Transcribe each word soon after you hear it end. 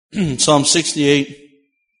Psalm 68,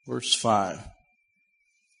 verse 5.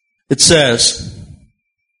 It says,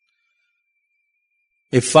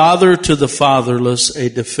 a father to the fatherless, a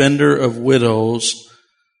defender of widows,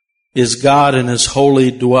 is God in His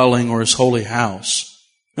holy dwelling or His holy house.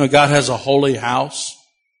 You know, God has a holy house.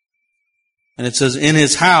 And it says, in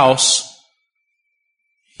His house,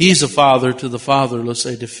 He's a father to the fatherless,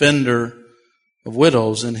 a defender of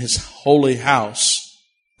widows in His holy house.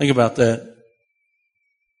 Think about that.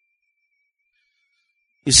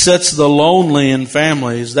 He sets the lonely in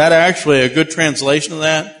families. That actually, a good translation of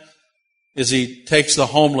that is He takes the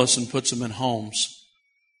homeless and puts them in homes.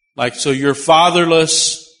 Like, so you're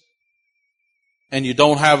fatherless and you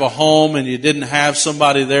don't have a home and you didn't have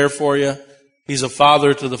somebody there for you. He's a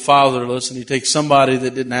father to the fatherless, and He takes somebody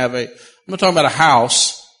that didn't have I'm not talking about a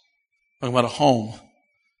house, I'm talking about a home.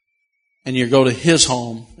 And you go to His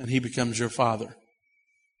home and He becomes your father.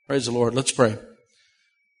 Praise the Lord. Let's pray.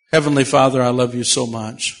 Heavenly Father, I love You so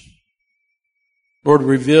much. Lord,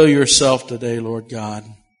 reveal Yourself today, Lord God.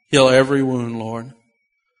 Heal every wound, Lord. In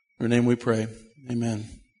Your name we pray. Amen.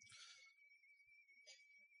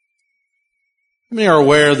 How many are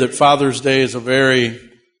aware that Father's Day is a very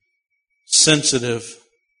sensitive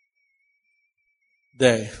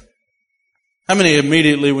day? How many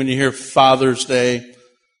immediately when you hear Father's Day,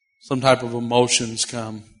 some type of emotions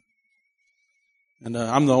come? And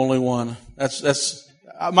I'm the only one.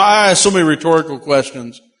 I have so many rhetorical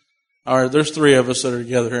questions. All right, there's three of us that are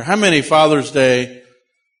together here. How many Father's Day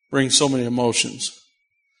brings so many emotions?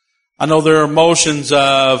 I know there are emotions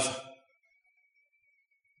of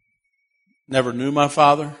never knew my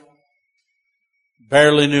father,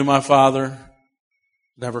 barely knew my father,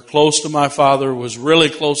 never close to my father, was really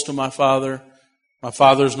close to my father. My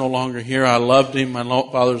father's no longer here. I loved him. My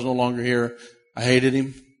father's no longer here. I hated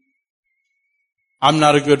him. I'm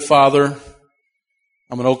not a good father.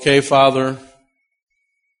 I'm an okay father.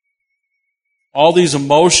 All these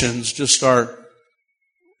emotions just start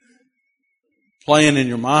playing in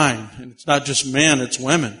your mind. And it's not just men, it's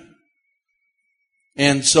women.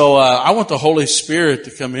 And so I want the Holy Spirit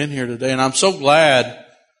to come in here today. And I'm so glad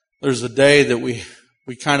there's a day that we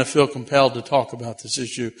kind of feel compelled to talk about this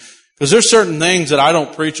issue. Because there's certain things that I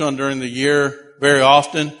don't preach on during the year very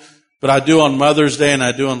often, but I do on Mother's Day and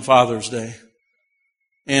I do on Father's Day.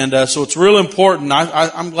 And so it's real important.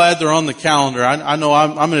 I'm glad they're on the calendar. I know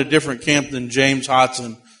I'm in a different camp than James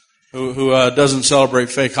Hodson, who doesn't celebrate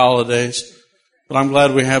fake holidays. But I'm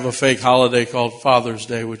glad we have a fake holiday called Father's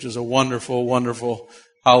Day, which is a wonderful, wonderful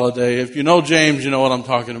holiday. If you know James, you know what I'm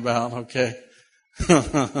talking about, okay?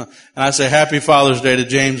 And I say Happy Father's Day to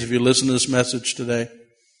James if you listen to this message today.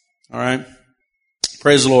 All right?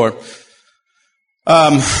 Praise the Lord.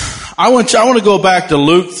 I want to go back to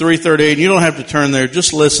Luke 3:38. You don't have to turn there.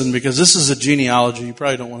 Just listen, because this is a genealogy. You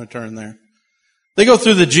probably don't want to turn there. They go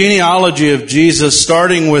through the genealogy of Jesus,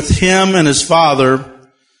 starting with Him and His father,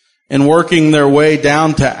 and working their way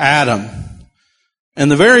down to Adam. And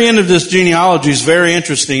the very end of this genealogy is very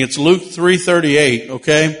interesting. It's Luke 3:38,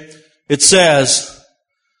 okay? It says,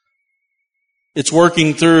 it's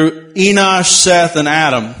working through Enosh, Seth, and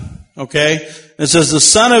Adam, okay? It says, the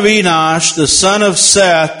son of Enosh, the son of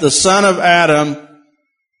Seth, the son of Adam,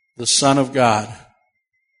 the son of God.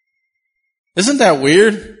 Isn't that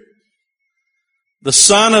weird? The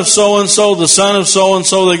son of so-and-so, the son of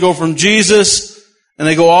so-and-so, they go from Jesus and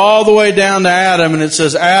they go all the way down to Adam, and it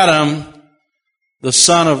says Adam, the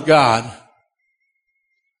son of God.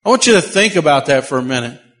 I want you to think about that for a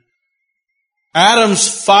minute.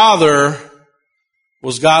 Adam's father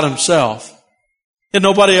was God Himself. He had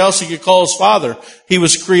nobody else he could call his father. He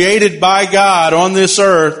was created by God on this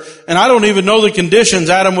earth, and I don't even know the conditions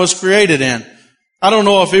Adam was created in. I don't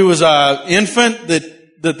know if he was an infant,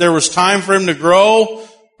 that there was time for him to grow,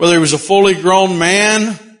 whether he was a fully grown man.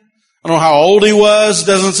 I don't know how old he was. It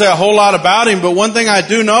doesn't say a whole lot about him, but one thing I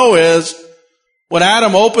do know is when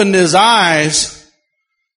Adam opened his eyes,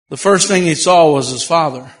 the first thing he saw was his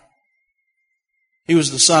father. He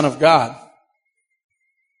was the Son of God.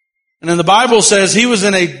 And then the Bible says he was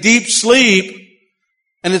in a deep sleep,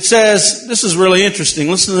 and it says, this is really interesting.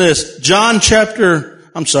 Listen to this.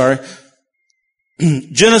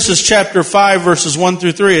 Genesis chapter 5 verses 1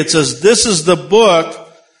 through 3. It says, this is the book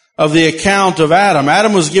of the account of Adam.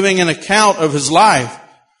 Adam was giving an account of his life.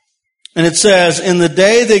 And it says, in the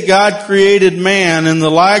day that God created man, in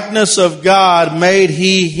the likeness of God made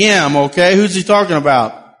He him. Okay, who's He talking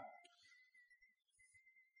about?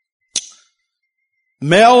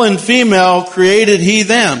 Male and female created He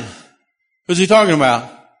them. Who's He talking about?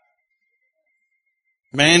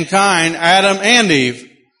 Mankind, Adam and Eve.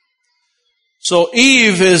 So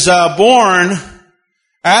Eve is born,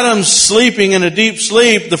 Adam's sleeping in a deep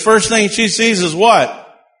sleep. The first thing she sees is what?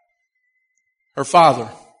 Her father.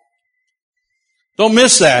 Don't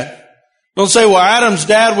miss that. Don't say, well, Adam's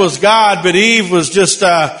dad was God, but Eve was just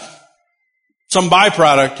some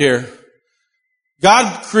byproduct here.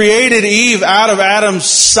 God created Eve out of Adam's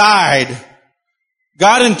side.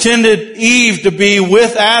 God intended Eve to be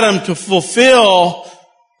with Adam to fulfill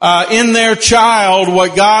in their child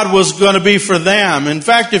what God was going to be for them. In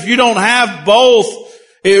fact, if you don't have both,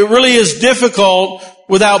 it really is difficult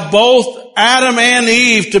without both Adam and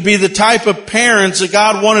Eve to be the type of parents that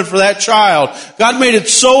God wanted for that child. God made it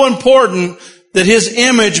so important that His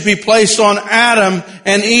image be placed on Adam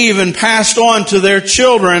and Eve and passed on to their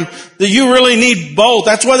children that you really need both.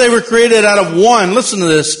 That's why they were created out of one. Listen to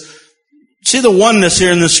this. See the oneness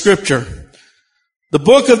here in this scripture. The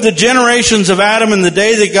book of the generations of Adam in the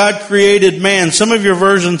day that God created man. Some of your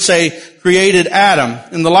versions say created Adam.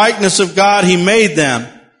 In the likeness of God He made them.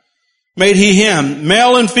 Made He him.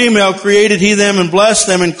 Male and female created He them and blessed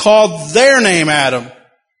them and called their name Adam.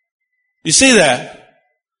 You see that?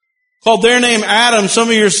 Called their name Adam. Some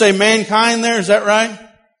of you say mankind there. Is that right?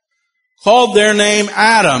 Called their name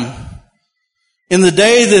Adam. In the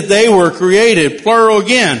day that they were created. Plural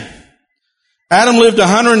again. Adam lived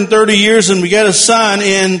 130 years and begat a son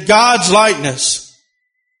in God's likeness.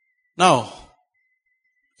 No.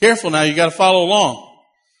 Careful now, you got to follow along.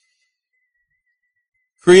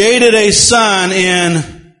 Created a son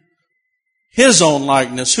in His own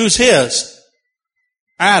likeness. Who's His?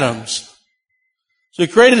 Adam's. So He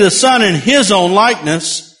created a son in His own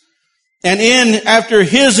likeness and after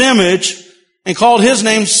His image and called his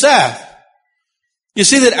name Seth. You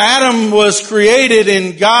see that Adam was created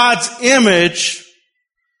in God's image,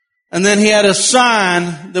 and then he had a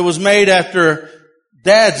son that was made after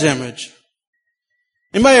Dad's image.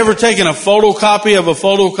 Anybody ever taken a photocopy of a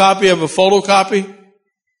photocopy of a photocopy?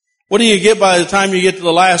 What do you get by the time you get to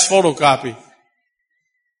the last photocopy?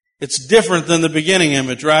 It's different than the beginning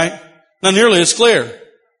image, right? Not nearly as clear.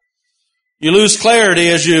 You lose clarity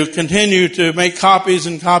as you continue to make copies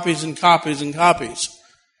and copies and copies and copies.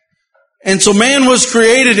 And so man was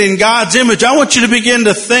created in God's image. I want you to begin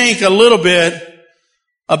to think a little bit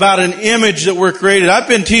about an image that we're created. I've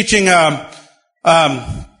been teaching about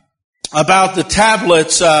the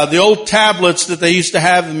tablets, the old tablets that they used to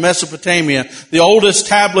have in Mesopotamia, the oldest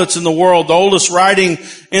tablets in the world, the oldest writing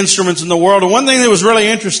instruments in the world. And one thing that was really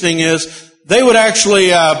interesting is they would actually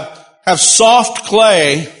have soft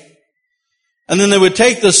clay, and then they would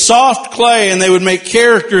take the soft clay and they would make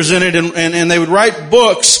characters in it, and they would write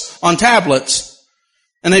books on tablets.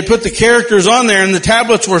 And they put the characters on there, and the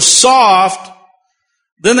tablets were soft.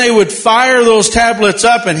 Then they would fire those tablets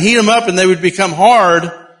up and heat them up, and they would become hard,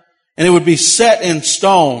 and it would be set in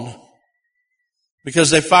stone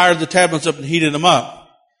because they fired the tablets up and heated them up.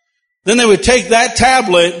 Then they would take that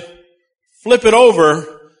tablet, flip it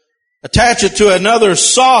over, attach it to another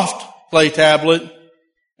soft clay tablet,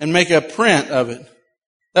 and make a print of it.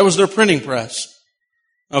 That was their printing press.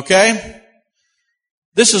 Okay?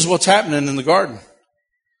 This is what's happening in the garden.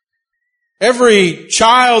 Every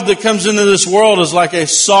child that comes into this world is like a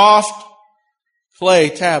soft clay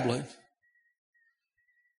tablet.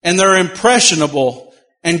 And they're impressionable.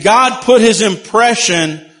 And God put His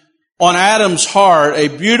impression on Adam's heart, a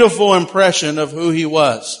beautiful impression of who he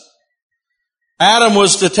was. Adam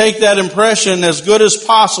was to take that impression as good as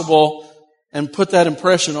possible and put that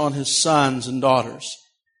impression on his sons and daughters.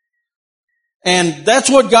 And that's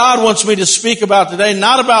what God wants me to speak about today,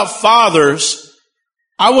 not about fathers.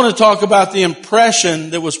 I want to talk about the impression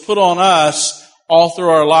that was put on us all through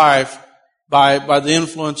our life by the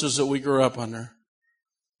influences that we grew up under.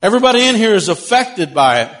 Everybody in here is affected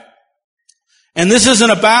by it. And this isn't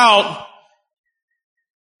about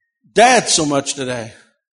dad so much today.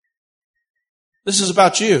 This is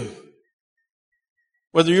about you.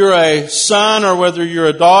 Whether you're a son or whether you're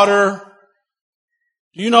a daughter,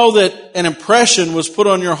 do you know that an impression was put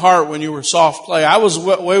on your heart when you were soft clay? I was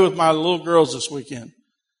away with my little girls this weekend.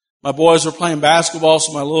 My boys were playing basketball,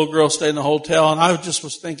 so my little girl stayed in the hotel, and I just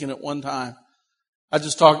was thinking at one time,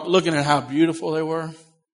 looking at how beautiful they were.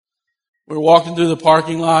 We were walking through the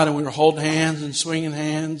parking lot, and we were holding hands and swinging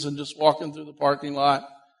hands and just walking through the parking lot.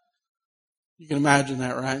 You can imagine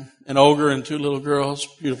that, right? An ogre and two little girls,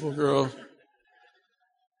 beautiful girls.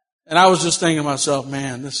 And I was just thinking to myself,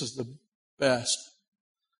 man, this is the best.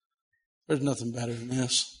 There's nothing better than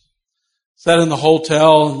this. Sat in the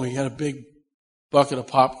hotel, and we had a big bucket of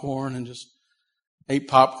popcorn and just ate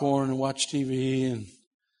popcorn and watched TV, and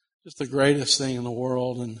just the greatest thing in the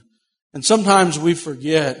world. And sometimes we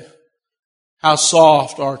forget how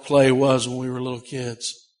soft our clay was when we were little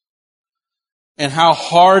kids. and how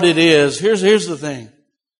hard it is. Here's the thing.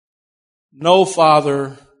 No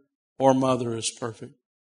father or mother is perfect.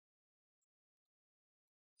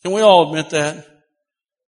 Can we all admit that?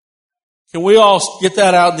 Can we all get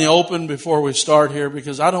that out in the open before we start here?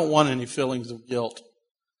 Because I don't want any feelings of guilt.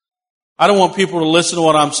 I don't want people to listen to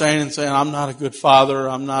what I'm saying and saying, I'm not a good father,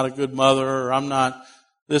 I'm not a good mother, or I'm not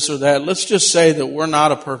this or that. Let's just say that we're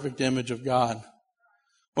not a perfect image of God.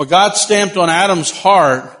 What God stamped on Adam's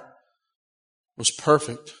heart was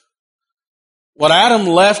perfect. What Adam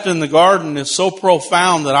left in the garden is so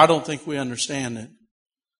profound that I don't think we understand it.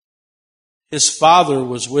 His father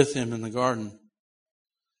was with him in the garden.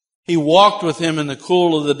 He walked with him in the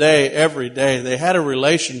cool of the day every day. They had a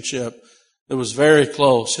relationship that was very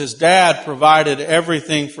close. His dad provided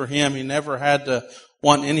everything for him. He never had to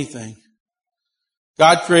want anything.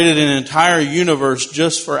 God created an entire universe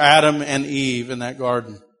just for Adam and Eve in that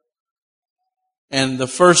garden. And the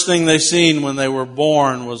first thing they seen when they were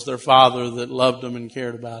born was their father that loved them and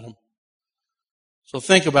cared about them. So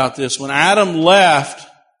think about this. When Adam left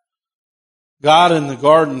God in the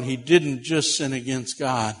garden, he didn't just sin against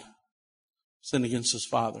God, sin against his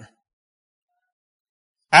father.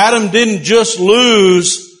 Adam didn't just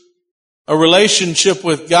lose a relationship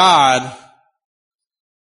with God,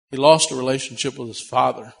 he lost a relationship with his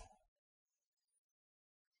father.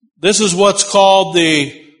 This is what's called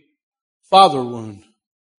the father wound.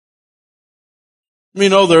 You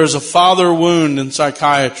know, there's a father wound in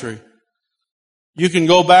psychiatry. You can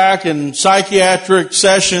go back in psychiatric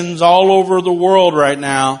sessions all over the world right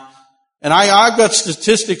now, and I've got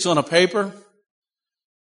statistics on a paper.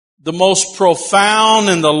 The most profound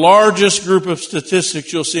and the largest group of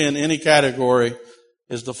statistics you'll see in any category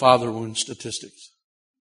is the father wound statistics.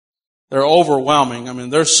 They're overwhelming. I mean,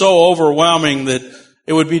 they're so overwhelming that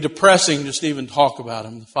it would be depressing just to even talk about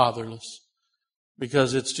them, the fatherless.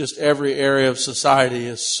 Because it's just every area of society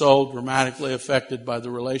is so dramatically affected by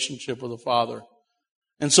the relationship with the father.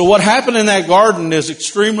 And so what happened in that garden is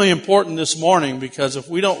extremely important this morning, because if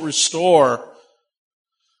we don't restore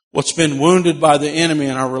what's been wounded by the enemy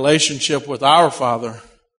in our relationship with our Father,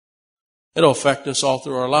 it'll affect us all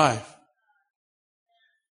through our life.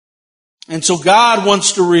 And so God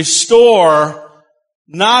wants to restore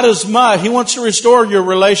not as much. He wants to restore your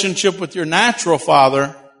relationship with your natural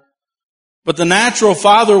father, but the natural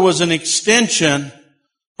father was an extension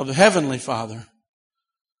of the heavenly Father.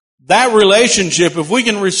 That relationship, if we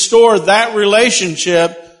can restore that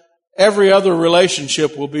relationship, every other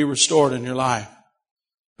relationship will be restored in your life.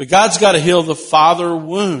 But God's got to heal the father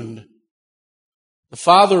wound. The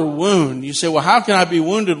father wound. You say, well, how can I be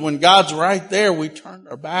wounded when God's right there? We turned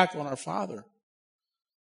our back on our father.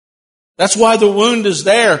 That's why the wound is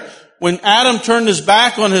there. When Adam turned his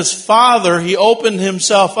back on his father, he opened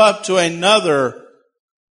himself up to another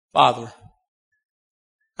father.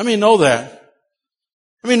 How many know that?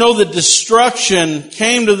 How many know that destruction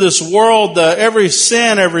came to this world? Every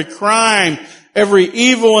sin, every crime, every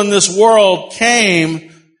evil in this world came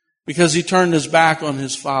because he turned his back on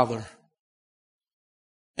his father.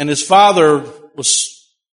 And his father was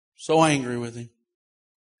so angry with him.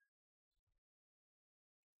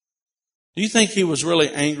 Do you think he was really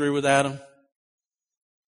angry with Adam?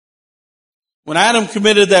 When Adam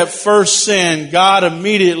committed that first sin, God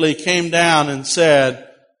immediately came down and said,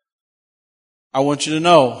 I want you to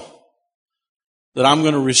know that I'm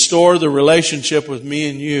going to restore the relationship with me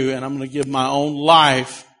and you, and I'm going to give my own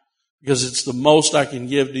life because it's the most I can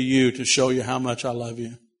give to you to show you how much I love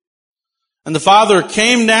you. And the father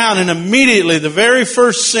came down, and immediately, the very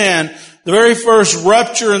first sin, the very first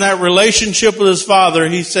rupture in that relationship with his father,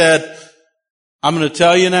 he said, I'm going to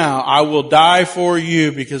tell you now, I will die for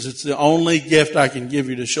you because it's the only gift I can give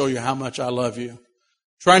you to show you how much I love you.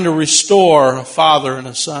 Trying to restore a father and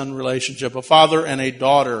a son relationship, a father and a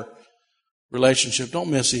daughter relationship. Don't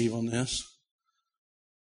miss Eve on this.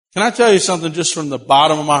 Can I tell you something just from the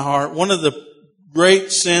bottom of my heart? One of the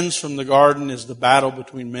great sins from the garden is the battle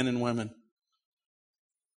between men and women.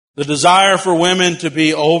 The desire for women to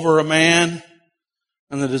be over a man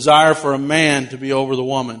and the desire for a man to be over the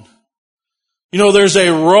woman. You know, there's a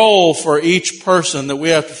role for each person that we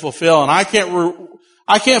have to fulfill, and I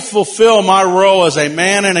can't fulfill my role as a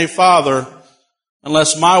man and a father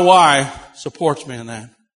unless my wife supports me in that.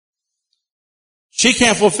 She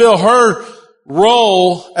can't fulfill her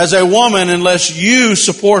role as a woman unless you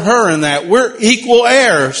support her in that. We're equal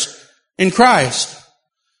heirs in Christ.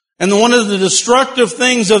 And one of the destructive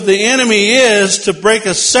things of the enemy is to break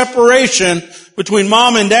a separation between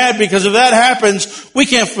mom and dad, because if that happens, we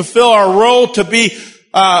can't fulfill our role to be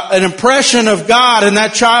an impression of God in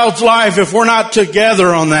that child's life if we're not together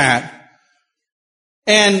on that.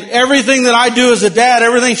 And everything that I do as a dad,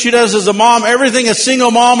 everything she does as a mom, everything a single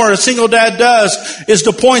mom or a single dad does is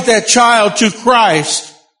to point that child to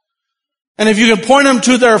Christ. And if you can point them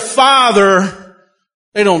to their Father,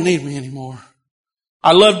 they don't need me anymore.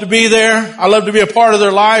 I love to be there. I love to be a part of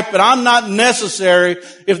their life, but I'm not necessary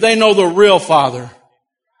if they know the real Father.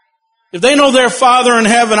 If they know their Father in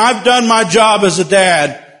heaven, I've done my job as a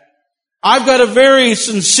dad. I've got a very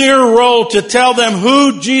sincere role to tell them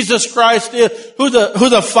who Jesus Christ is, who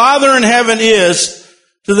the Father in heaven is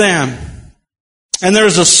to them. And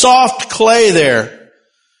there's a soft clay there.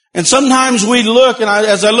 And sometimes we look, and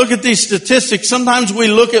as I look at these statistics, sometimes we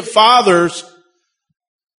look at fathers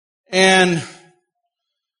and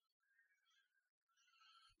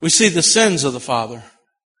we see the sins of the father.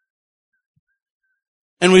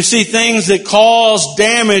 And we see things that cause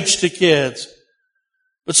damage to kids.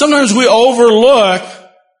 But sometimes we overlook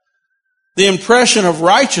the impression of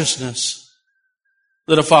righteousness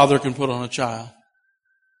that a father can put on a child.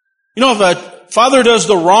 You know, if a father does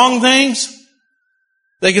the wrong things,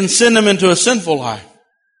 they can send them into a sinful life.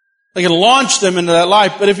 They can launch them into that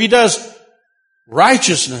life. But if he does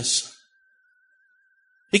righteousness,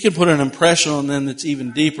 he can put an impression on them that's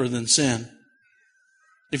even deeper than sin.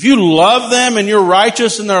 If you love them and you're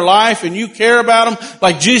righteous in their life and you care about them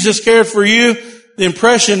like Jesus cared for you, the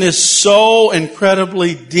impression is so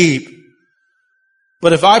incredibly deep.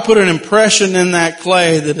 But if I put an impression in that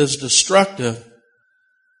clay that is destructive,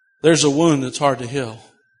 there's a wound that's hard to heal.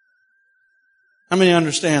 How many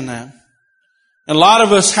understand that? And a lot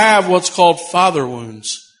of us have what's called father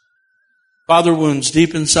wounds. Father wounds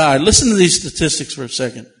deep inside. Listen to these statistics for a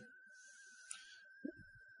second.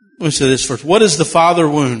 Let me say this first. What is the father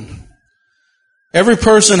wound? Every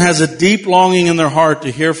person has a deep longing in their heart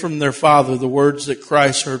to hear from their father the words that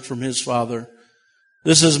Christ heard from his Father.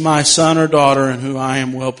 This is my son or daughter in whom I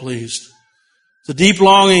am well pleased. It's a deep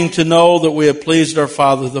longing to know that we have pleased our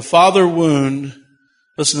Father. The father wound,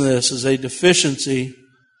 listen to this, is a deficiency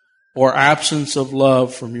or absence of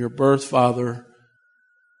love from your birth father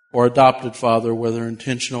or adopted father, whether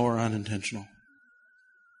intentional or unintentional.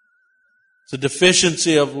 It's a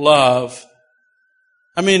deficiency of love.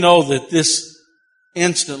 How many know that this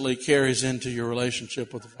instantly carries into your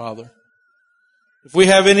relationship with the Father? If we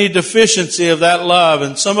have any deficiency of that love,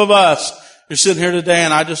 and some of us, you're sitting here today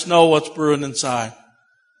and I just know what's brewing inside.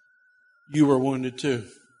 You were wounded too.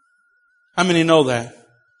 How many know that?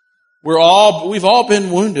 We've all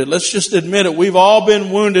been wounded. Let's just admit it. We've all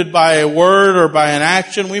been wounded by a word or by an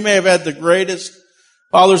action. We may have had the greatest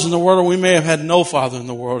fathers in the world, or we may have had no father in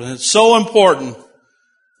the world. And it's so important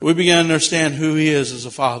that we begin to understand who He is as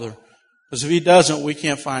a father. Because if He doesn't, we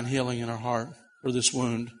can't find healing in our heart for this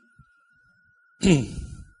wound.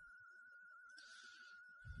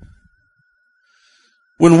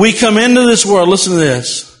 When we come into this world, listen to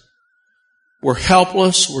this. We're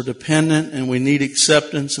helpless, we're dependent, and we need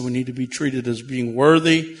acceptance, and we need to be treated as being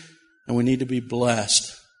worthy, and we need to be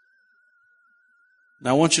blessed.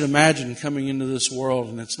 Now I want you to imagine coming into this world,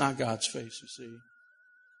 and it's not God's face, you see.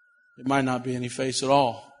 It might not be any face at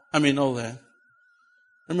all. How many know that?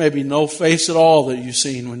 There may be no face at all that you've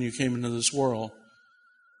seen when you came into this world.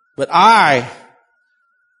 But I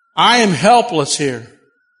am helpless here. Have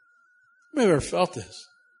you ever felt this?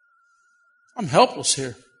 I'm helpless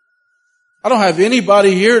here. I don't have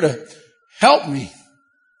anybody here to help me.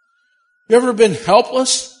 You ever been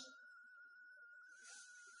helpless?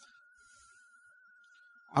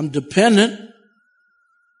 I'm dependent.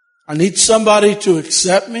 I need somebody to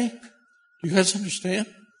accept me. You guys understand?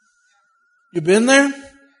 You been there?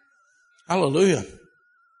 Hallelujah.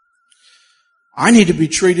 I need to be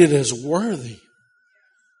treated as worthy.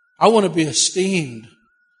 I want to be esteemed.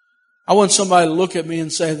 I want somebody to look at me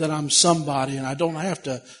and say that I'm somebody and I don't have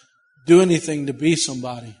to do anything to be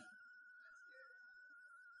somebody.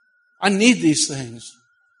 I need these things.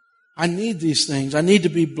 I need these things. I need to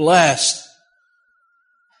be blessed.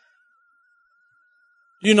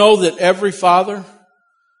 Do you know that every father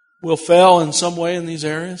will fail in some way in these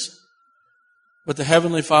areas? But the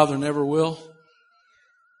Heavenly Father never will.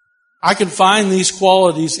 I can find these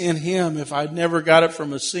qualities in Him if I never got it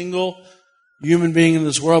from a single human being in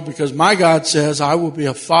this world, because my God says, I will be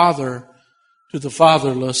a father to the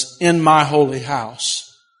fatherless in my holy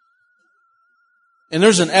house. And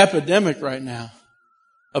there's an epidemic right now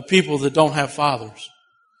of people that don't have fathers.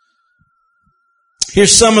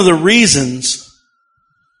 Here's some of the reasons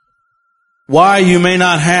why you may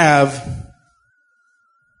not have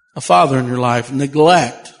a father in your life.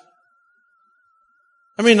 Neglect.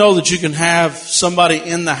 I mean, know that you can have somebody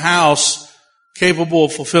in the house capable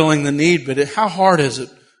of fulfilling the need, but how hard is it,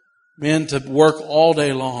 men, to work all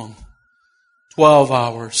day long, 12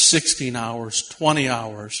 hours, 16 hours, 20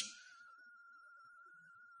 hours.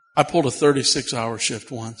 I pulled a 36-hour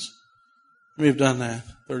shift once. We have done that.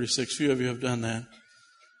 36. Few of you have done that.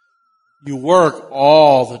 You work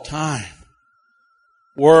all the time.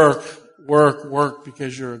 Work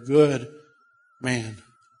because you're a good man.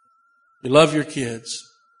 You love your kids.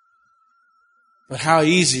 But how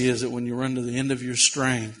easy is it when you run to the end of your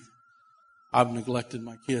strength? I've neglected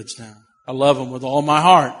my kids now. I love them with all my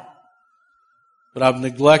heart. But I've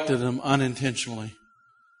neglected them unintentionally.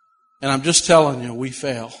 And I'm just telling you, we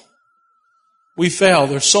fail. We fail.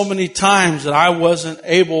 There's so many times that I wasn't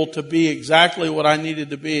able to be exactly what I needed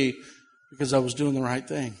to be because I was doing the right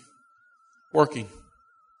thing. Working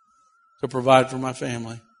to provide for my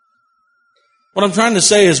family. What I'm trying to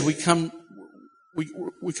say is we come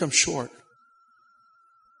short.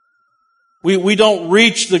 We don't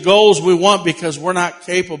reach the goals we want because we're not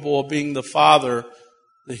capable of being the father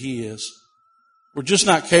that He is. We're just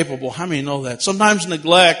not capable. How many know that? Sometimes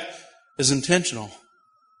neglect is intentional.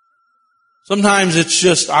 Sometimes it's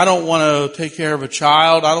just, I don't want to take care of a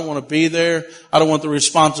child. I don't want to be there. I don't want the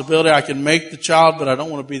responsibility. I can make the child, but I don't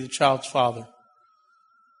want to be the child's father.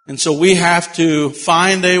 And so we have to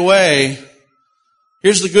find a way.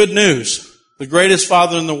 Here's the good news. The greatest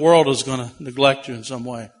father in the world is going to neglect you in some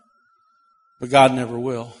way. But God never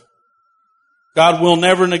will. God will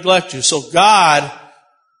never neglect you. So God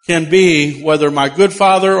can be, whether my good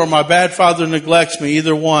father or my bad father neglects me,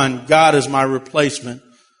 either one, God is my replacement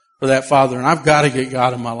for that father. And I've got to get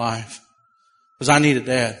God in my life because I need a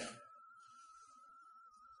dad.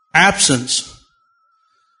 Absence.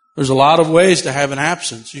 There's a lot of ways to have an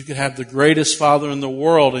absence. You could have the greatest father in the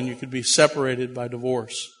world and you could be separated by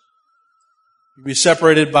divorce. You could be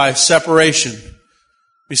separated by separation.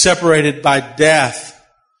 Be separated by death.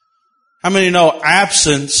 How many know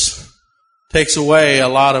absence takes away a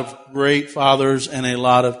lot of great fathers and a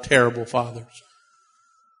lot of terrible fathers?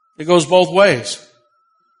 It goes both ways.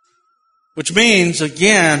 Which means,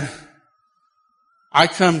 again, I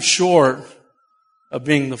come short of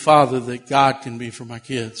being the father that God can be for my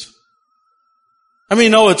kids. I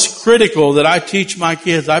mean, no, it's critical that I teach my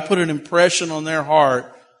kids. I put an impression on their heart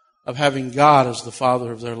of having God as the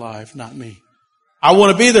father of their life, not me. I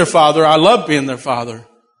want to be their father. I love being their father.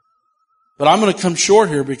 But I'm going to come short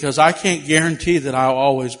here because I can't guarantee that I'll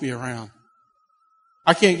always be around.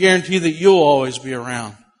 I can't guarantee that you'll always be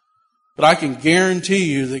around. But I can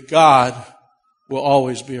guarantee you that God will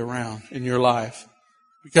always be around in your life.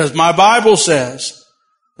 Because my Bible says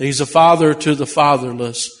that He's a father to the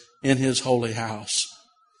fatherless in His holy house.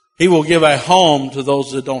 He will give a home to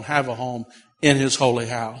those that don't have a home in His holy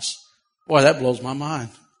house. Boy, that blows my mind.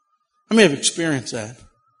 How many have experienced that?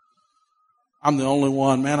 I'm the only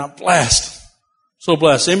one. Man, I'm blessed. So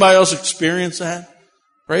blessed. Anybody else experience that?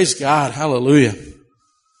 Praise God. Hallelujah.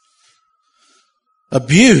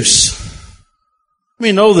 Abuse.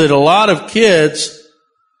 We know that a lot of kids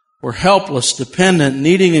were helpless, dependent,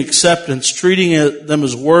 needing acceptance, treating them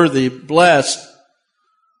as worthy, blessed,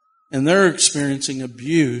 and they're experiencing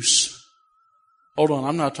abuse. Hold on,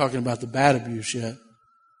 I'm not talking about the bad abuse yet.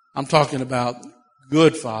 I'm talking about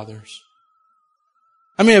good fathers.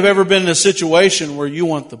 How many have ever been in a situation where you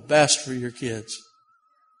want the best for your kids?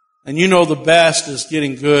 And you know the best is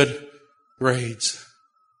getting good grades.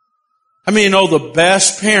 How many know the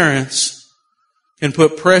best parents can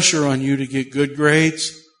put pressure on you to get good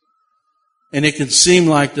grades? And it can seem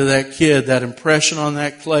like to that kid, that impression on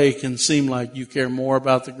that clay can seem like you care more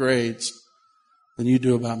about the grades than you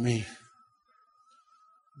do about me.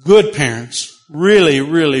 Good parents, really,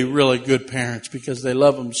 really, really good parents, because they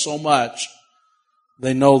love them so much,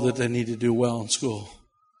 they know that they need to do well in school.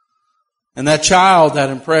 And that child, that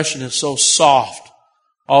impression is so soft.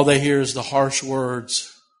 All they hear is the harsh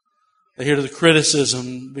words. They hear the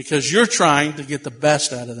criticism because you're trying to get the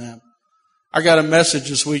best out of them. I got a message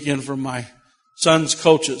this weekend from my son's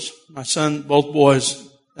coaches. My son, both boys,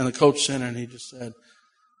 in the coach center, and he just said,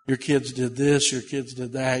 your kids did this, your kids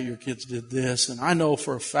did that, your kids did this. And I know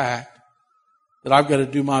for a fact that I've got to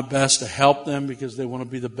do my best to help them because they want to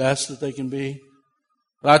be the best that they can be.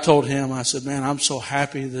 But I told him, I said, man, I'm so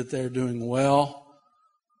happy that they're doing well.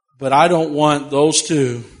 But I don't want those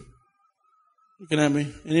two, looking at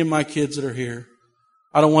me, any of my kids that are here,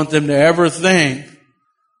 I don't want them to ever think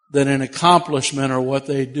that an accomplishment or what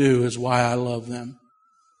they do is why I love them.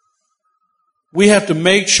 We have to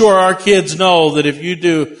make sure our kids know that if you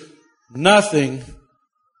do nothing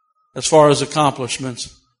as far as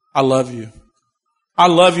accomplishments, I love you. I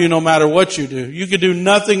love you no matter what you do. You could do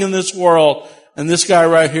nothing in this world, and this guy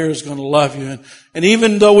right here is going to love you. And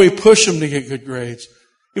even though we push him to get good grades,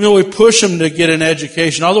 Even though we push them to get an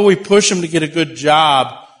education, although we push them to get a good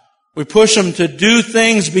job, we push them to do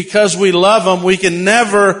things because we love them, we can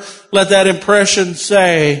never let that impression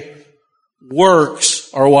say,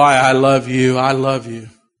 works are why I love you.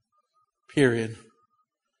 Period.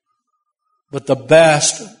 But the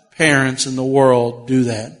best parents in the world do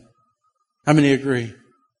that. How many agree?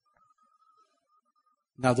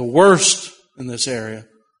 Now the worst in this area,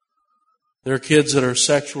 there are kids that are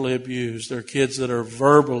sexually abused. There are kids that are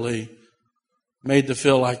verbally made to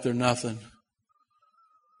feel like they're nothing.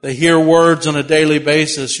 They hear words on a daily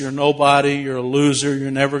basis. You're nobody. You're a loser. You're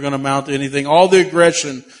never going to amount to anything. All the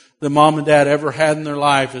aggression that mom and dad ever had in their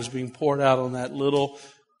life is being poured out on that little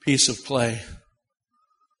piece of clay.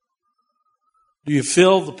 Do you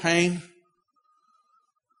feel the pain?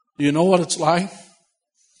 Do you know what it's like?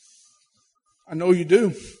 I know you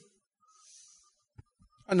do.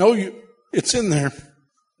 I know you. It's in there.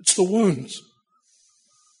 It's the wounds.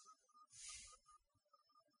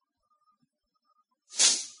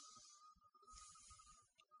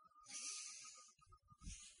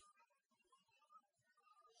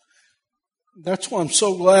 That's why I'm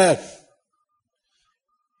so glad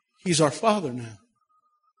He's our Father now.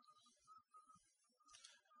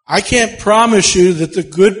 I can't promise you that the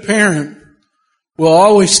good parent will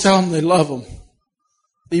always tell them they love them,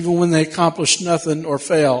 even when they accomplish nothing or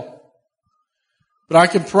fail. But I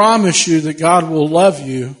can promise you that God will love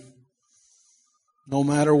you no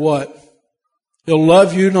matter what. He'll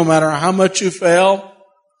love you no matter how much you fail,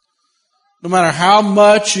 no matter how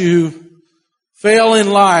much you fail in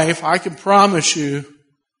life. I can promise you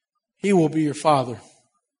He will be your Father.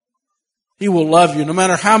 He will love you no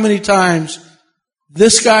matter how many times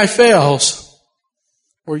this guy fails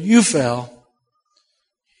or you fail.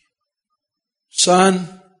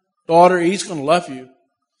 Son, daughter, He's going to love you.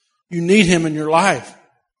 You need Him in your life.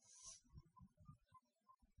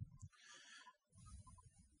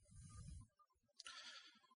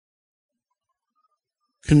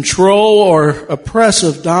 Control or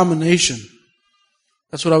oppressive domination.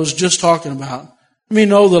 That's what I was just talking about. I mean,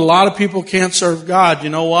 know that a lot of people can't serve God. You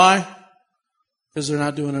know why? Because they're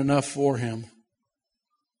not doing enough for Him.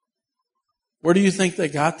 Where do you think they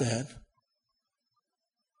got that?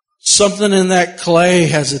 Something in that clay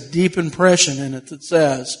has a deep impression in it that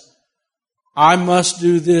says, I must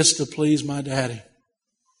do this to please my daddy.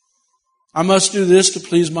 I must do this to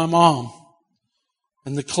please my mom.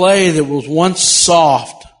 And the clay that was once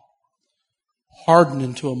soft hardened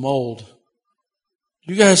into a mold.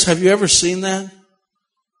 You guys, have you ever seen that?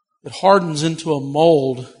 It hardens into a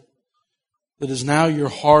mold that is now your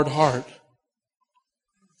hard heart.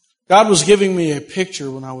 God was giving me a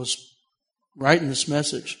picture when I was writing this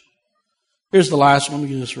message. Here's the last one. Let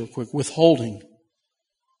me do this real quick. Withholding.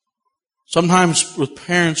 Sometimes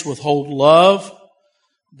parents withhold love,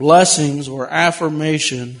 blessings, or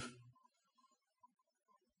affirmation,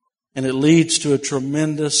 and it leads to a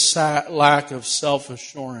tremendous lack of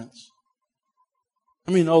self-assurance.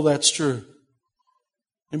 Let me know that's true.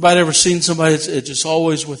 Anybody ever seen somebody that's just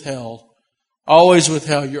always withheld? Always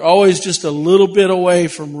withheld. You're always just a little bit away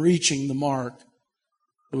from reaching the mark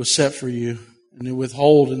that was set for you. And they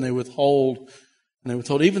withhold and they withhold and they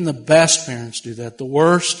withhold. Even the best parents do that. The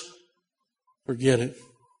worst, forget it.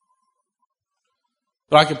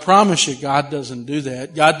 But I can promise you God doesn't do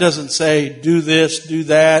that. God doesn't say, do this, do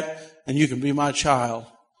that, and you can be my child.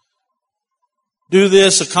 Do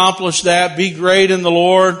this, accomplish that, be great in the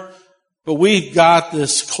Lord. But we've got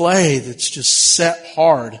this clay that's just set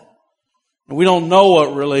hard. And we don't know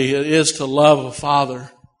what really it is to love a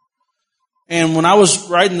father. And when I was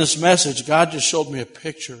writing this message, God just showed me a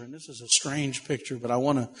picture. And this is a strange picture, but I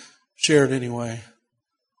want to share it anyway.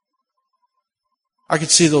 I could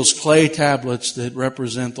see those clay tablets that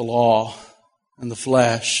represent the law and the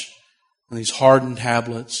flesh, and these hardened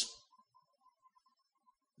tablets.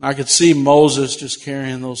 I could see Moses just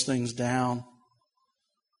carrying those things down.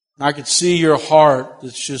 I could see your heart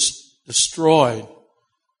that's just destroyed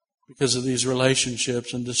because of these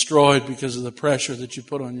relationships and destroyed because of the pressure that you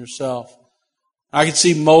put on yourself. I could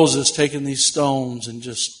see Moses taking these stones and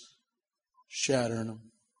just shattering them.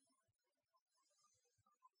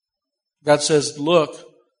 God says, look,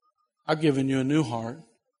 I've given you a new heart.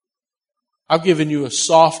 I've given you a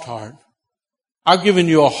soft heart. I've given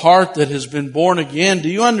you a heart that has been born again. Do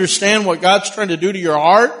you understand what God's trying to do to your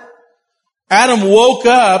heart? Adam woke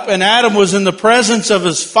up and Adam was in the presence of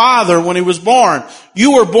his father when he was born.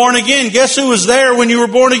 You were born again. Guess who was there when you were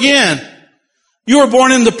born again? You were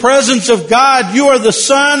born in the presence of God. You are the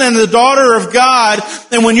son and the daughter of God.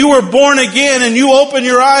 And when you were born again and you open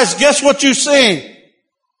your eyes, guess what you see?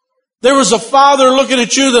 There was a father looking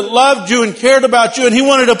at you that loved you and cared about you, and he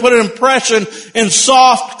wanted to put an impression in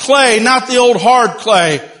soft clay, not the old hard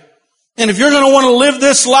clay. And if you're going to want to live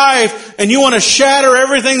this life and you want to shatter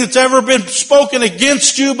everything that's ever been spoken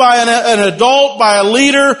against you by an adult, by a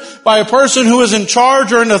leader, by a person who is in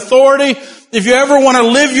charge or in authority, if you ever want to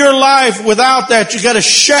live your life without that, you got to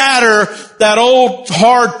shatter that old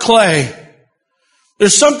hard clay.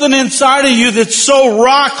 There's something inside of you that's so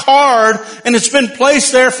rock hard, and it's been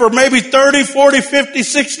placed there for maybe 30, 40, 50,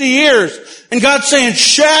 60 years. And God's saying,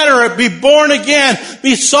 shatter it, be born again,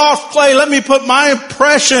 be soft clay. Let me put my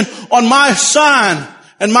impression on my son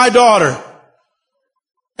and my daughter.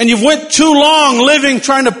 And you've went too long living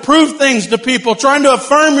trying to prove things to people, trying to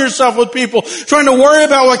affirm yourself with people, trying to worry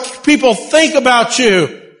about what people think about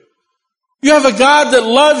you. You have a God that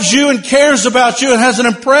loves you and cares about you and has an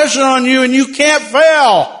impression on you, and you can't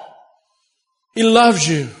fail. He loves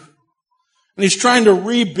you. And He's trying to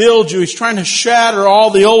rebuild you. He's trying to shatter all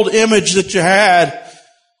the old image that you had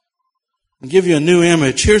and give you a new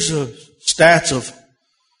image. Here's the stats of,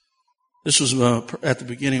 this was at the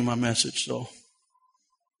beginning of my message, so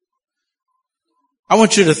I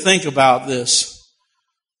want you to think about this.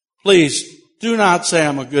 Please, do not say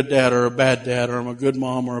I'm a good dad or a bad dad or I'm a good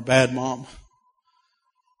mom or a bad mom.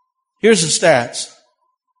 Here's the stats.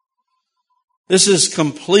 This is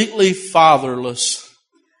completely fatherless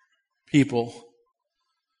people.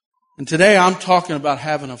 And today I'm talking about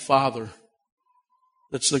having a father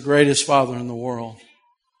that's the greatest father in the world,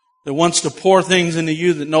 that wants to pour things into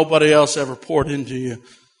you that nobody else ever poured into you.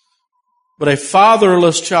 But a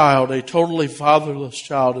fatherless child, a totally fatherless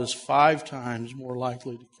child, is 5 times more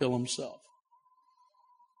likely to kill himself.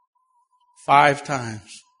 5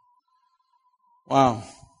 times. Wow.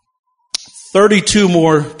 32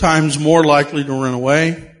 more times more likely to run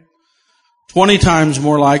away. 20 times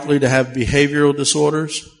more likely to have behavioral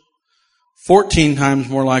disorders. 14 times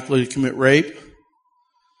more likely to commit rape.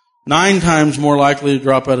 9 times more likely to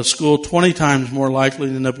drop out of school. 20 times more likely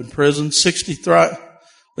to end up in prison.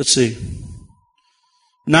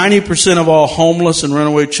 90% of all homeless and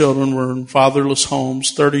runaway children were in fatherless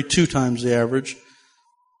homes, 32 times the average.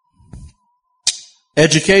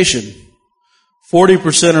 Education.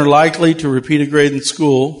 40% are likely to repeat a grade in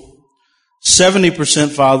school.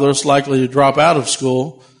 70% fatherless, likely to drop out of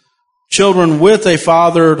school. Children with a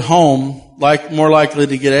father at home, more likely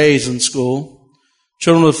to get A's in school.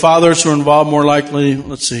 Children with fathers who are involved, more likely,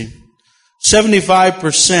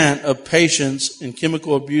 75% of patients in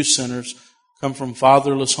chemical abuse centers come from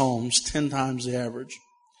fatherless homes, 10 times the average.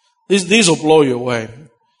 These will blow you away. And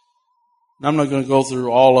I'm not going to go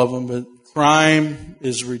through all of them, but crime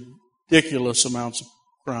is ridiculous amounts of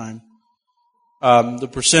crime. The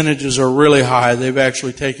percentages are really high. They've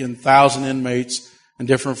actually taken 1,000 inmates in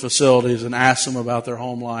different facilities and asked them about their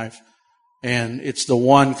home life. And it's the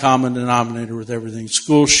one common denominator with everything.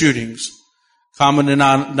 School shootings, common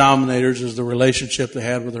denominators is the relationship they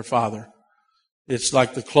had with their father. It's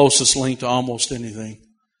like the closest link to almost anything.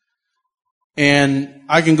 And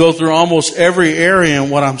I can go through almost every area,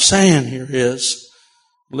 and what I'm saying here is,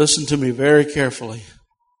 listen to me very carefully.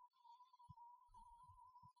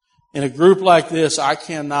 In a group like this, I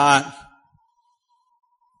cannot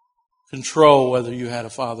control whether you had a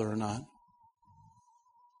father or not.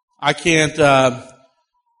 I can't,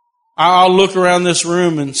 I'll look around this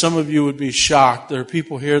room and some of you would be shocked. There are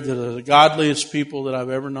people here that are the godliest people that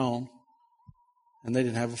I've ever known, and they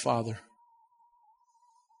didn't have a father.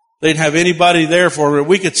 They didn't have anybody there for them.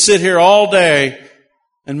 We could sit here all day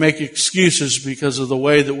and make excuses because of the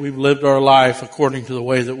way that we've lived our life according to the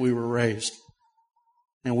way that we were raised.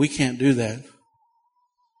 And we can't do that.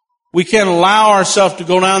 We can't allow ourselves to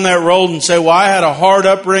go down that road and say, well, I had a hard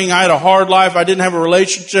upbringing, I had a hard life, I didn't have a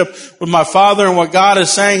relationship with my father, and what God is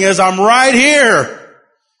saying is, I'm right here.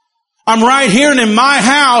 I'm right here, and in my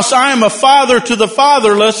house, I am a father to the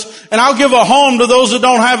fatherless, and I'll give a home to those that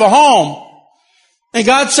don't have a home. And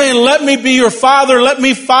God's saying, let me be your father, let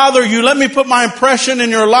me father you, let me put my impression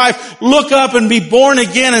in your life. Look up and be born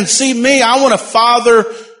again and see me. I want to father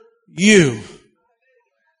you.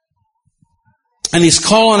 And He's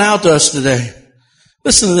calling out to us today.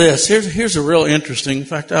 Listen to this. Here's a real interesting, in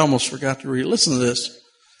fact, I almost forgot to read. Listen to this.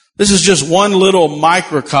 This is just one little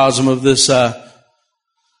microcosm of this not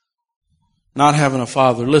having a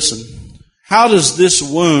father. Listen. How does this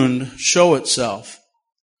wound show itself?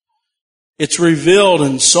 It's revealed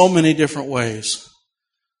in so many different ways.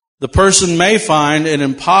 The person may find it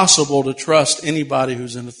impossible to trust anybody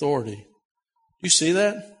who's in authority. Do you see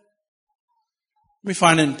that? We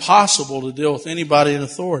find it impossible to deal with anybody in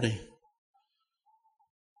authority.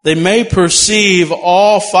 They may perceive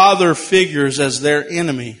all father figures as their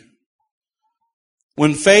enemy.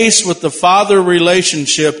 When faced with the father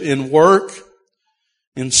relationship in work,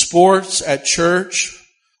 in sports, at church,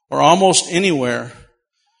 or almost anywhere,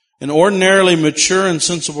 an ordinarily mature and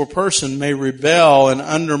sensible person may rebel and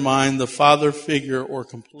undermine the father figure or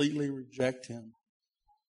completely reject him.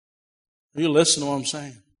 You listen to what I'm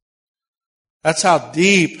saying? That's how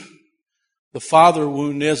deep the father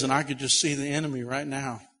wound is, and I could just see the enemy right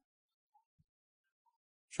now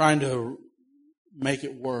trying to make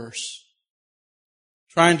it worse,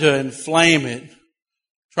 trying to inflame it,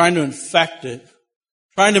 trying to infect it,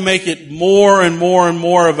 trying to make it more and more and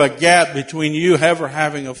more of a gap between you ever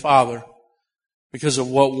having a father because of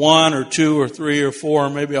what one or two or three or four or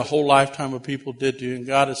maybe a whole lifetime of people did to you. And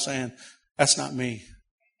God is saying, that's not me.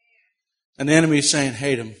 And the enemy is saying,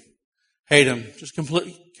 hate him. Hate him. Just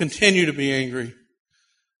continue to be angry.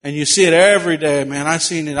 And you see it every day, man. I've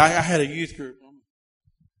seen it. I had a youth group.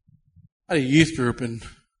 And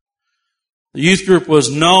the youth group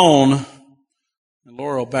was known, and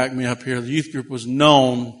Laura will back me up here, the youth group was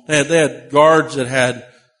known, they had guards that had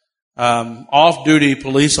off-duty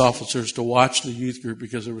police officers to watch the youth group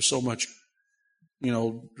because there was so much,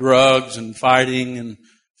 drugs and fighting and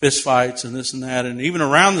fist fights and this and that. And even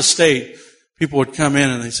around the state, people would come in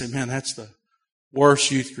and they'd say, man, that's the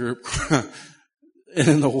worst youth group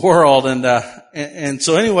in the world. And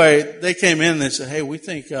so anyway, they came in and they said, hey, we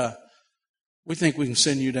think we can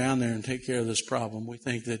send you down there and take care of this problem. We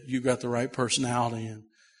think that you've got the right personality.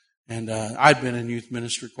 And I'd been in youth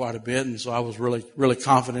ministry quite a bit, and so I was really, really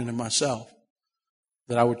confident in myself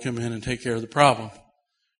that I would come in and take care of the problem.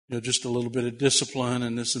 Just a little bit of discipline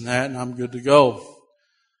and this and that, and I'm good to go.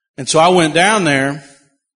 And so I went down there,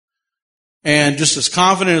 and just as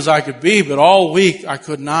confident as I could be, but all week I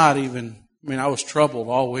could not even, I was troubled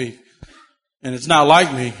all week. And it's not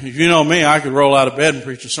like me. If you know me, I could roll out of bed and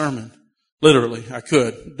preach a sermon. Literally, I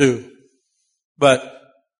could do. But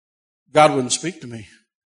God wouldn't speak to me.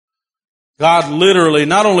 God literally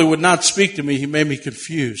not only would not speak to me, He made me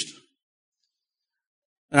confused.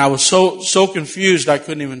 And I was so confused I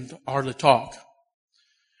couldn't even hardly talk.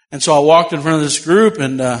 And so I walked in front of this group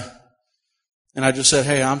and I just said,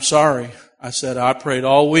 hey, I'm sorry. I said, I prayed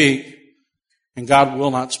all week and God will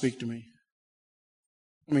not speak to me.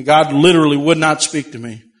 God literally would not speak to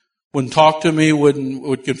me. Wouldn't talk to me,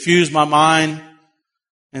 would confuse my mind.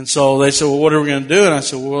 And so they said, well, what are we going to do? And I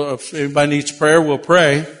said, well, if anybody needs prayer, we'll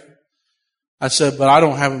pray. I said, but I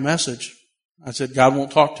don't have a message. I said, God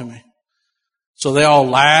won't talk to me. So they all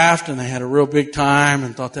laughed and they had a real big time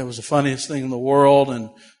and thought that was the funniest thing in the world. And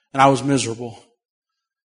I was miserable.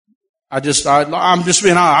 I'm just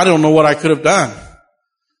being honest. I don't know what I could have done.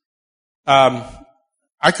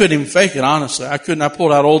 I couldn't even fake it, honestly. I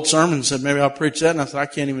pulled out old sermons and said, maybe I'll preach that. And I thought, I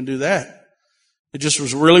can't even do that. It just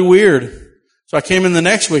was really weird. So I came in the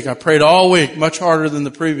next week. I prayed all week, much harder than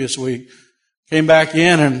the previous week. Came back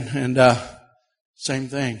in and same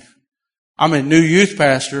thing. I'm a new youth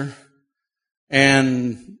pastor,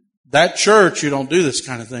 and that church, you don't do this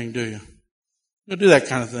kind of thing, do you? You don't do that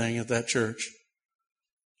kind of thing at that church.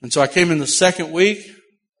 And so I came in the second week.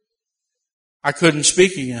 I couldn't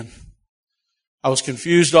speak again. I was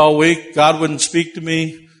confused all week. God wouldn't speak to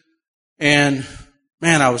me. And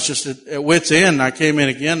man, I was just at wit's end. I came in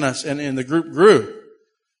again and the group grew.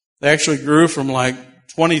 They actually grew from like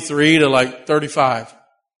 23 to like 35.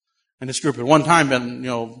 And this group at one time been,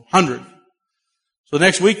 100. So the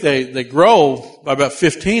next week they grow by about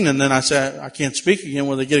 15, and then I say, I can't speak again.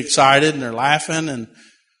 Well, they get excited and they're laughing and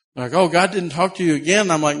they're like, oh, God didn't talk to you again.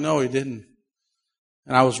 And I'm like, no, He didn't.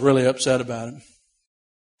 And I was really upset about it.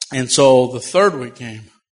 And so the third week came.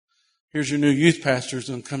 Here's your new youth pastors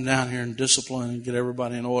going to come down here and discipline and get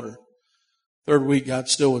everybody in order. Third week, God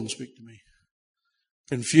still wouldn't speak to me.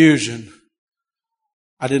 Confusion.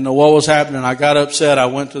 I didn't know what was happening. I got upset. I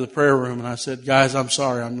went to the prayer room and I said, guys, I'm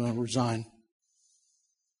sorry. I'm going to resign.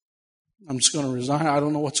 I'm just going to resign. I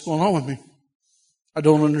don't know what's going on with me. I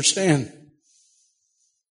don't understand.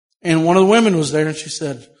 And one of the women was there and she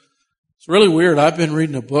said, it's really weird. I've been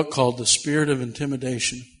reading a book called The Spirit of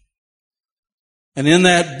Intimidation. And in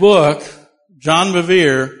that book, John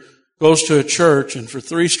Bevere goes to a church, and for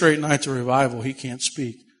 3 straight nights of revival, he can't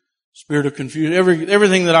speak. Spirit of confusion,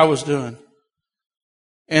 everything that I was doing.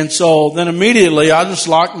 And so then immediately I just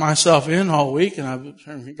locked myself in all week, and I was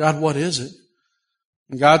saying, God, what is it?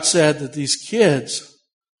 And God said that these kids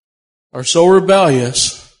are so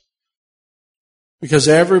rebellious because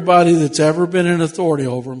everybody that's ever been in authority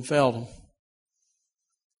over them failed them.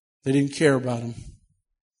 They didn't care about them.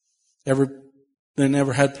 They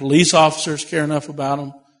never had police officers care enough about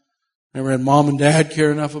them. Never had mom and dad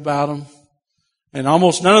care enough about them. And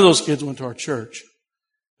almost none of those kids went to our church.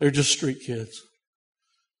 They're just street kids.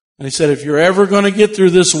 And he said, if you're ever going to get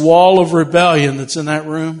through this wall of rebellion that's in that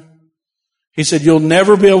room, he said, you'll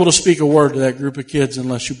never be able to speak a word to that group of kids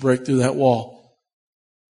unless you break through that wall.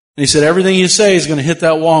 And he said, everything you say is going to hit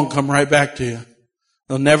that wall and come right back to you.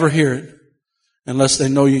 They'll never hear it unless they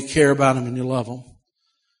know you care about them and you love them.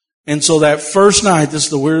 And so that first night, this is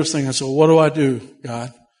the weirdest thing. I said, well, what do I do,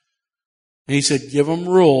 God? And he said, give them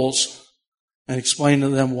rules and explain to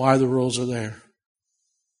them why the rules are there.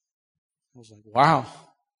 I was like, wow,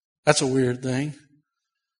 that's a weird thing.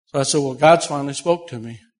 So I said, well, God's finally spoke to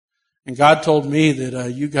me. And God told me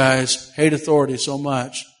that you guys hate authority so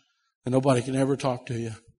much that nobody can ever talk to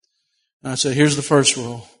you. And I said, here's the first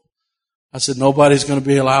rule. I said, nobody's going to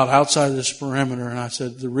be allowed outside of this perimeter. And I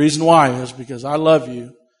said, the reason why is because I love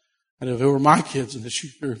you. And if it were my kids in the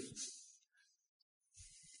shooter,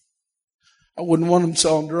 I wouldn't want them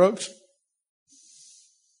selling drugs.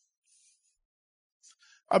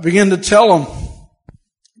 I began to tell them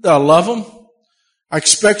that I love them. I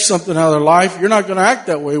expect something out of their life. You're not going to act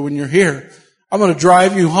that way when you're here. I'm going to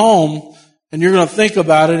drive you home and you're going to think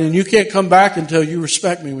about it, and you can't come back until you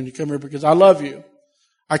respect me when you come here because I love you.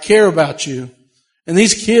 I care about you. And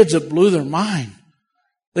these kids, it blew their mind.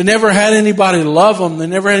 They never had anybody love them. They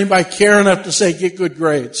never had anybody care enough to say, get good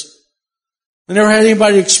grades. They never had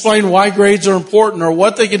anybody explain why grades are important or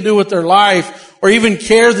what they can do with their life or even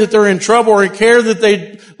care that they're in trouble or care that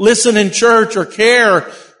they listen in church or care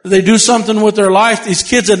that they do something with their life. These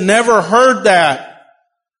kids had never heard that.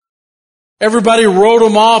 Everybody wrote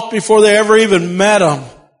them off before they ever even met them.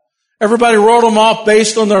 Everybody wrote them off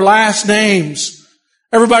based on their last names.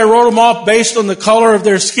 Everybody wrote them off based on the color of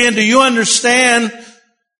their skin. Do you understand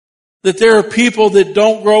that there are people that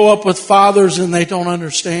don't grow up with fathers and they don't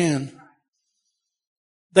understand?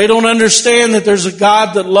 They don't understand that there's a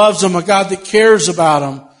God that loves them, a God that cares about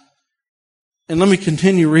them. And let me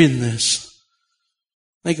continue reading this.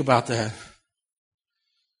 Think about that.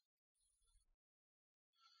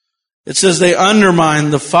 It says they undermine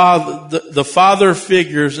the father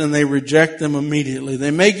figures and they reject them immediately. They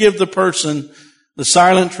may give the person the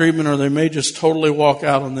silent treatment or they may just totally walk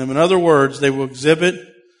out on them. In other words, they will exhibit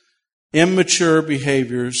immature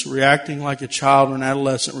behaviors, reacting like a child or an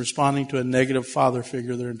adolescent, responding to a negative father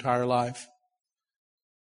figure their entire life.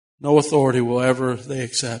 No authority will ever they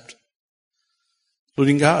accept,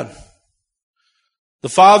 including God. The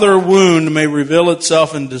father wound may reveal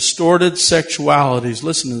itself in distorted sexualities.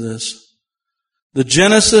 Listen to this. The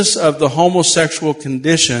genesis of the homosexual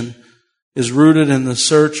condition is rooted in the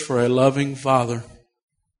search for a loving father.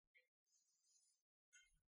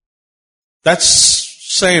 That's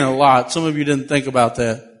saying a lot. Some of you didn't think about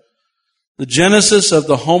that. The genesis of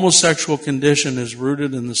the homosexual condition is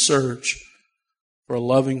rooted in the search for a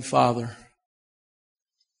loving father.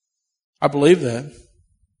 I believe that.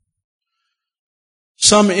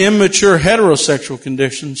 Some immature heterosexual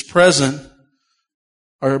conditions present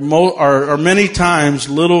are many times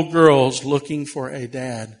little girls looking for a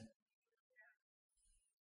dad.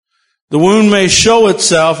 The wound may show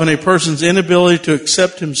itself in a person's inability to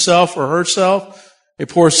accept himself or herself, a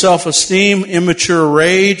poor self-esteem, immature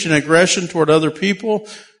rage and aggression toward other people.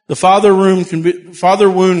 The father wound can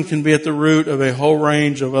be at the root of a whole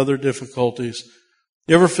range of other difficulties.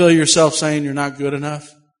 You ever feel yourself saying you're not good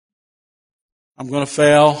enough? I'm going to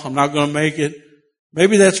fail. I'm not going to make it.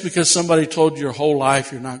 Maybe that's because somebody told you your whole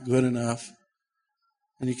life you're not good enough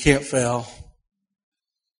and you can't fail.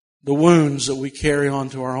 The wounds that we carry on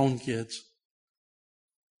to our own kids.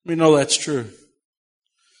 We know that's true.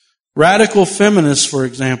 Radical feminists, for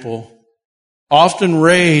example, often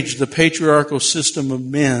rage the patriarchal system of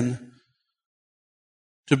men.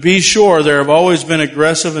 To be sure, there have always been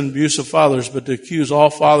aggressive and abusive fathers, but to accuse all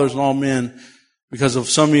fathers and all men because of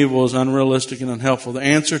some evil is unrealistic and unhelpful. The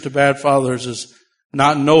answer to bad fathers is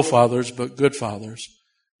not no fathers, but good fathers.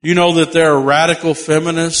 You know that there are radical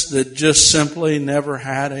feminists that just simply never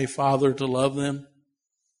had a father to love them.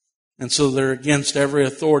 And so they're against every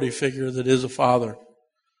authority figure that is a father.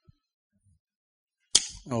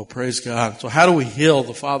 Oh, praise God. So how do we heal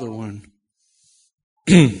the father wound?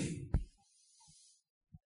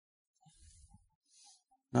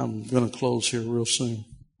 I'm going to close here real soon.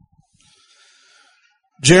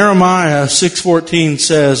 Jeremiah 6:14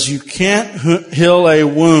 says, you can't heal a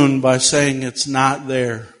wound by saying it's not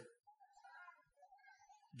there.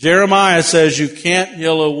 Jeremiah says you can't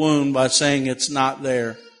heal a wound by saying it's not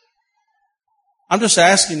there. I'm just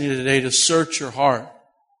asking you today to search your heart.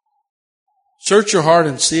 Search your heart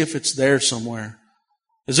and see if it's there somewhere.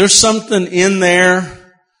 Is there something in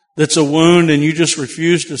there that's a wound and you just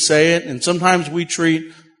refuse to say it? And sometimes we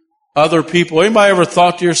treat other people. Anybody ever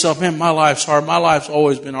thought to yourself, man, my life's hard. My life's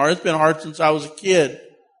always been hard. It's been hard since I was a kid.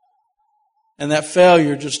 And that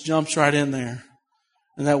failure just jumps right in there.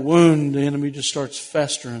 And that wound, the enemy just starts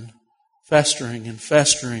festering, and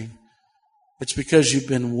festering. It's because you've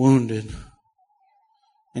been wounded.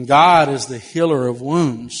 And God is the healer of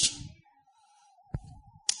wounds.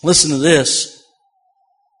 Listen to this.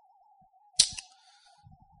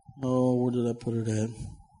 Oh, where did I put it at?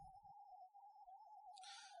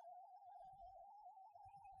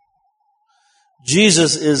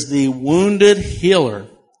 Jesus is the wounded healer.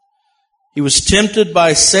 He was tempted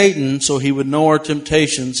by Satan so he would know our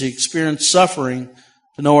temptations. He experienced suffering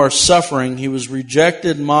to know our suffering. He was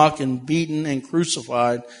rejected, mocked, and beaten and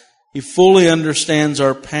crucified. He fully understands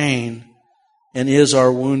our pain and is our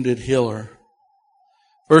wounded healer.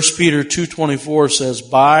 1 Peter 2:24 says,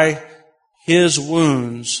 by His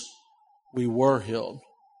wounds we were healed.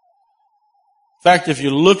 In fact, if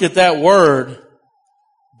you look at that word,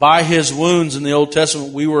 by His wounds in the Old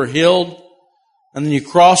Testament, we were healed. And then you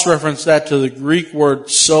cross-reference that to the Greek word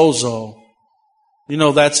sozo. You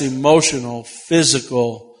know that's emotional,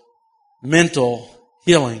 physical, mental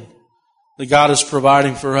healing that God is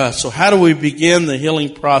providing for us. So how do we begin the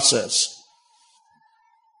healing process?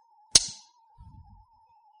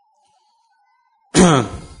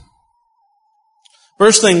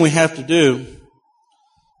 First thing we have to do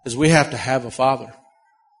is we have to have a father.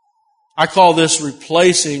 I call this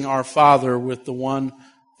replacing our father with the one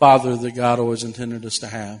father that God always intended us to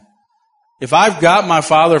have. If I've got my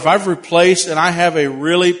father, if I've replaced and I have a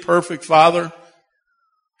really perfect father,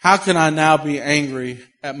 how can I now be angry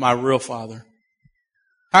at my real father?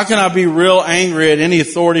 How can I be real angry at any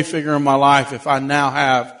authority figure in my life if I now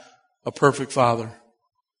have a perfect father?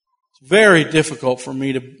 It's very difficult for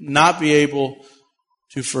me to not be able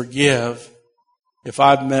to forgive if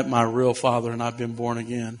I've met my real father and I've been born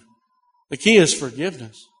again. The key is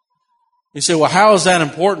forgiveness. You say, well, how is that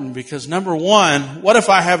important? Because number one, what if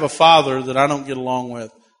I have a father that I don't get along with?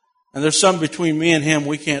 And there's something between me and him,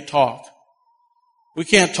 we can't talk. We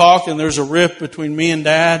can't talk and there's a rift between me and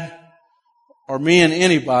Dad or me and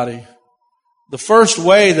anybody. The first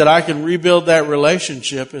way that I can rebuild that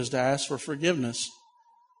relationship is to ask for forgiveness.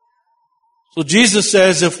 So Jesus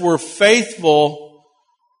says if we're faithful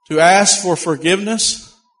to ask for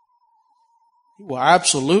forgiveness, He will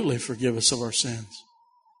absolutely forgive us of our sins.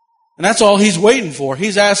 And that's all He's waiting for.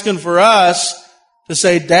 He's asking for us to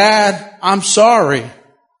say, Dad, I'm sorry.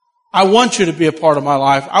 I want you to be a part of my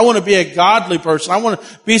life. I want to be a godly person. I want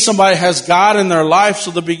to be somebody who has God in their life. So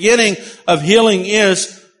the beginning of healing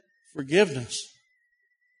is forgiveness.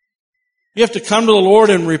 You have to come to the Lord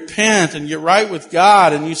and repent and get right with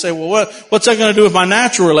God. And you say, well, what's that going to do with my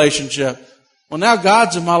natural relationship? Well, now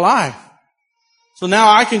God's in my life. So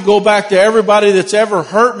now I can go back to everybody that's ever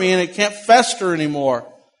hurt me and it can't fester anymore.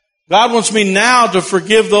 God wants me now to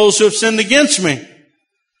forgive those who have sinned against me.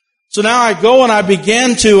 So now I go and I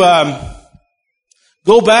begin to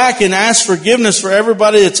go back and ask forgiveness for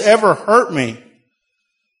everybody that's ever hurt me.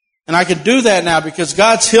 And I can do that now because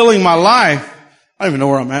God's healing my life. I don't even know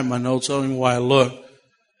where I'm at in my notes. I don't even know why I look.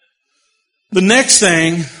 The next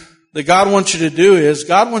thing that God wants you to do is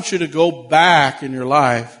God wants you to go back in your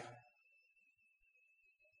life.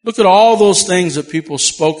 Look at all those things that people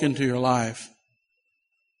spoke into your life.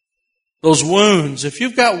 Those wounds. If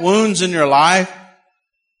you've got wounds in your life,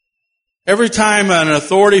 every time an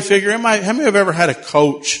authority figure, how many have ever had a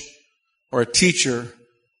coach or a teacher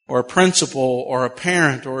or a principal or a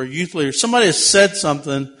parent or a youth leader, somebody has said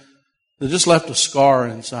something that just left a scar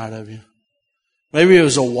inside of you? Maybe it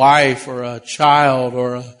was a wife or a child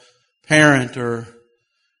or a parent. Or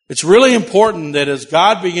it's really important that as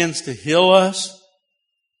God begins to heal us,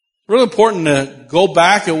 it's really important to go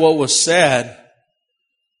back at what was said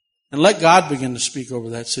and let God begin to speak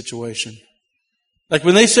over that situation. Like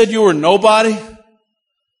when they said you were nobody,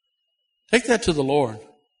 take that to the Lord.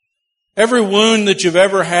 Every wound that you've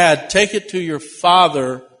ever had, take it to your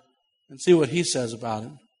Father and see what He says about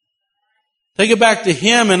it. Take it back to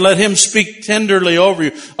Him and let Him speak tenderly over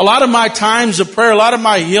you. A lot of my times of prayer, a lot of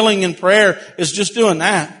my healing in prayer is just doing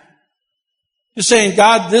that. Just saying,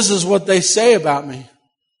 God, this is what they say about me.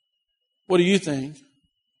 What do you think?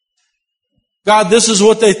 God, this is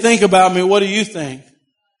what they think about me. What do you think?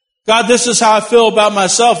 God, this is how I feel about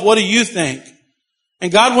myself. What do you think?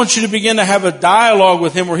 And God wants you to begin to have a dialogue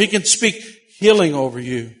with Him where He can speak healing over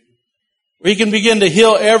you. Where He can begin to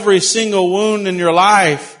heal every single wound in your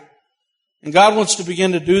life. And God wants to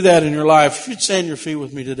begin to do that in your life. If you'd stand on your feet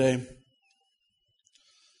with me today.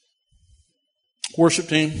 Worship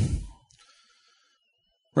team.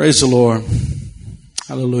 Praise the Lord.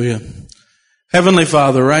 Hallelujah. Heavenly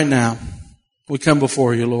Father, right now, we come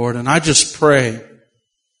before you, Lord, and I just pray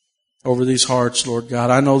over these hearts, Lord God.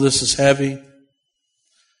 I know this is heavy.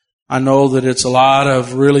 I know that it's a lot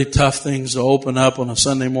of really tough things to open up on a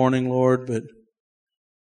Sunday morning, Lord, but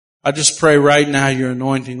I just pray right now your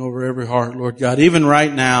anointing over every heart, Lord God. Even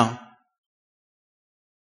right now,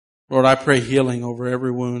 Lord, I pray healing over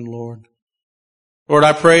every wound, Lord. Lord,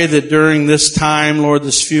 I pray that during this time, Lord,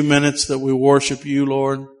 this few minutes that we worship you,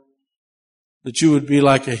 Lord, that you would be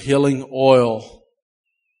like a healing oil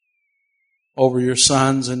over your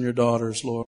sons and your daughters, Lord.